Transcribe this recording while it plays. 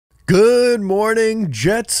Good morning,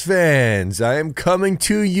 Jets fans. I am coming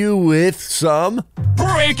to you with some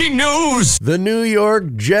breaking news. The New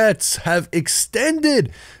York Jets have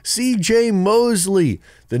extended CJ Mosley.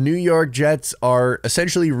 The New York Jets are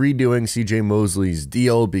essentially redoing CJ Mosley's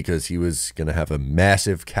deal because he was going to have a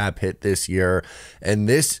massive cap hit this year. And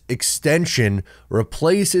this extension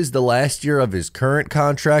replaces the last year of his current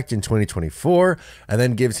contract in 2024 and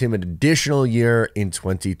then gives him an additional year in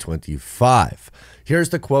 2025. Here's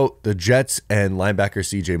the quote. The Jets and linebacker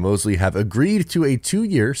CJ Mosley have agreed to a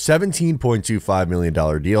 2-year, $17.25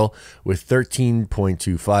 million deal with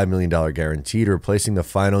 $13.25 million guaranteed, replacing the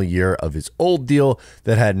final year of his old deal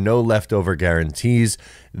that had no leftover guarantees.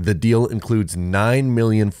 The deal includes $9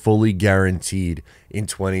 million fully guaranteed in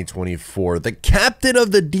 2024. The captain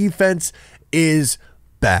of the defense is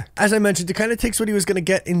back. As I mentioned, it kind of takes what he was going to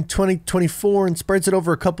get in 2024 and spreads it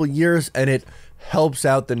over a couple of years, and it helps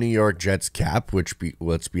out the New York Jets cap, which,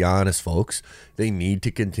 let's be honest, folks, they need to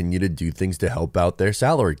continue to do things to help out their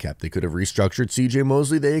salary cap. They could have restructured CJ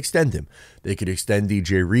Mosley. They extend him. They could extend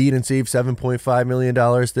DJ Reed and save $7.5 million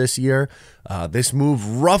this year. This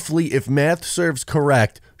move, roughly, if math serves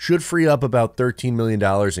correct, should free up about $13 million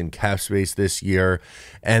in cap space this year.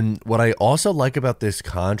 And what I also like about this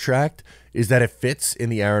contract is that it fits in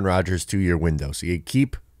the Aaron Rodgers 2-year window. So you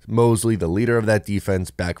keep Mosley, the leader of that defense,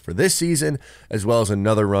 back for this season, as well as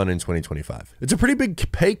another run in 2025. It's a pretty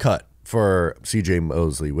big pay cut for CJ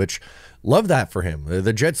Mosley, which love that for him.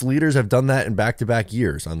 The Jets leaders have done that in back-to-back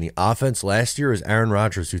years. On the offense last year is Aaron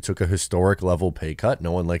Rodgers, who took a historic level pay cut.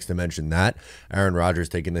 No one likes to mention that. Aaron Rodgers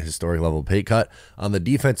taking the historic level pay cut. On the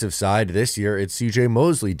defensive side this year, it's CJ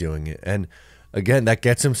Mosley doing it. And again, that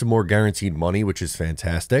gets him some more guaranteed money, which is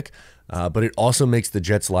fantastic. But it also makes the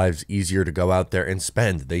Jets' lives easier to go out there and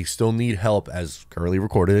spend. They still need help, as currently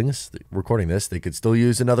recording this. They could still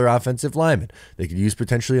use another offensive lineman. They could use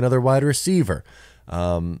potentially another wide receiver.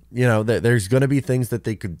 There's going to be things that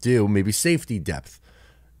they could do, maybe safety depth.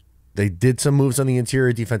 They did some moves on the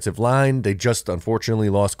interior defensive line. They just unfortunately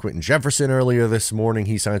lost Quentin Jefferson earlier this morning.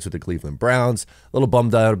 He signs with the Cleveland Browns. A little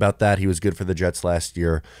bummed out about that. He was good for the Jets last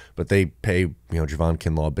year, but they pay Javon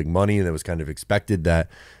Kinlaw big money, and it was kind of expected that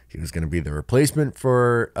he was going to be the replacement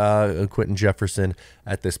for Quentin Jefferson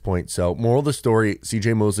at this point. So moral of the story,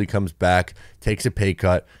 CJ Mosley comes back, takes a pay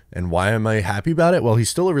cut. And why am I happy about it? Well, he's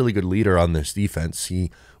still a really good leader on this defense.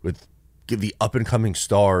 He, with the up-and-coming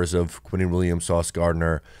stars of Quinnen Williams, Sauce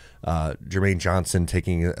Gardner, Jermaine Johnson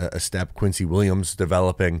taking a step, Quincy Williams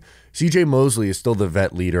developing, CJ Mosley is still the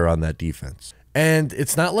vet leader on that defense. And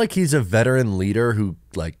it's not like he's a veteran leader who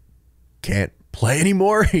can't play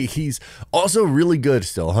anymore. He's also really good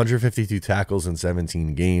still, 152 tackles in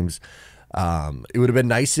 17 games. It would have been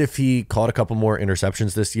nice if he caught a couple more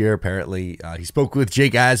interceptions this year. Apparently, he spoke with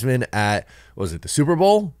Jake Asman at, was it the Super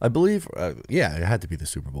Bowl, I believe? Yeah, it had to be the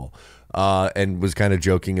Super Bowl. And was kind of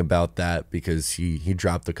joking about that because he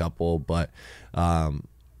dropped a couple. But,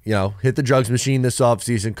 hit the drugs machine this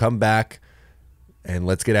offseason, come back, and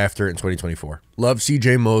let's get after it in 2024. Love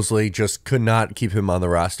CJ Mosley, just could not keep him on the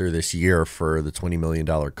roster this year for the $20 million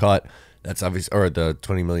cut. That's obvious, or the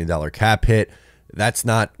 $20 million cap hit. That's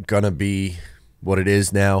not going to be what it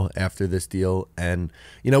is now after this deal. And,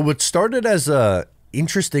 what started as a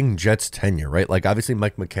interesting Jets tenure, right? Like, obviously,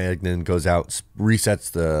 Mike McCagnon goes out,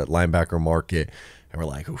 resets the linebacker market, and we're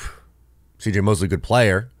like, oof, CJ Mosley, good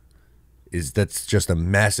player. That's just a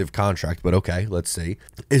massive contract, but okay, let's see.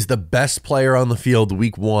 Is the best player on the field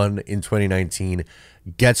week 1 in 2019,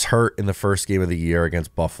 gets hurt in the first game of the year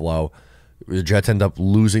against Buffalo. The Jets end up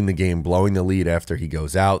losing the game, blowing the lead after he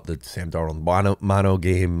goes out. The Sam Darnold mono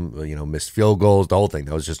game, missed field goals, the whole thing.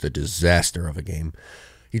 That was just a disaster of a game.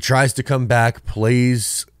 He tries to come back,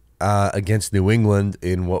 plays against New England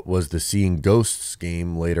in what was the Seeing Ghosts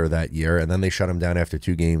game later that year, and then they shut him down after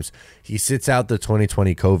 2 games. He sits out the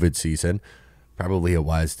 2020 COVID season, probably a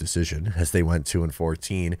wise decision, as they went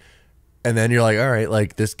 2-14. And then you're like, all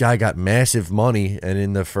right, this guy got massive money, and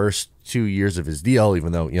in the first 2 years of his deal,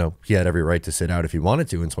 even though, he had every right to sit out if he wanted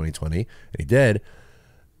to in 2020, and he did,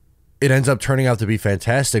 it ends up turning out to be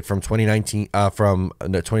fantastic from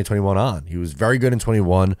 2021 on. He was very good in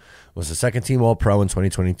 21, was a second-team All-Pro in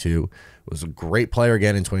 2022, was a great player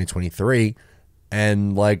again in 2023,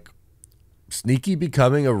 and, sneaky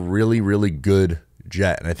becoming a really, really good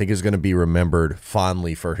Jet, and I think is going to be remembered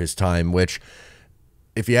fondly for his time, which,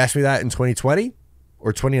 if you ask me that in 2020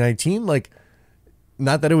 or 2019,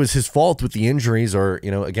 not that it was his fault with the injuries or,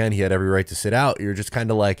 again, he had every right to sit out. You're just kind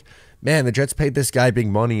of like, man, the Jets paid this guy big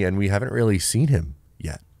money and we haven't really seen him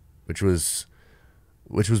yet, which was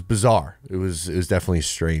bizarre. It was definitely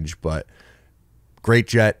strange, but great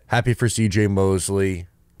Jet. Happy for CJ Mosley.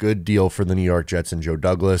 good deal for the New York Jets and Joe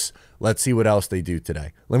Douglas. Let's see what else they do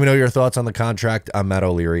today. Let me know your thoughts on the contract. I'm Matt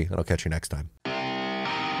O'Leary, and I'll catch you next time.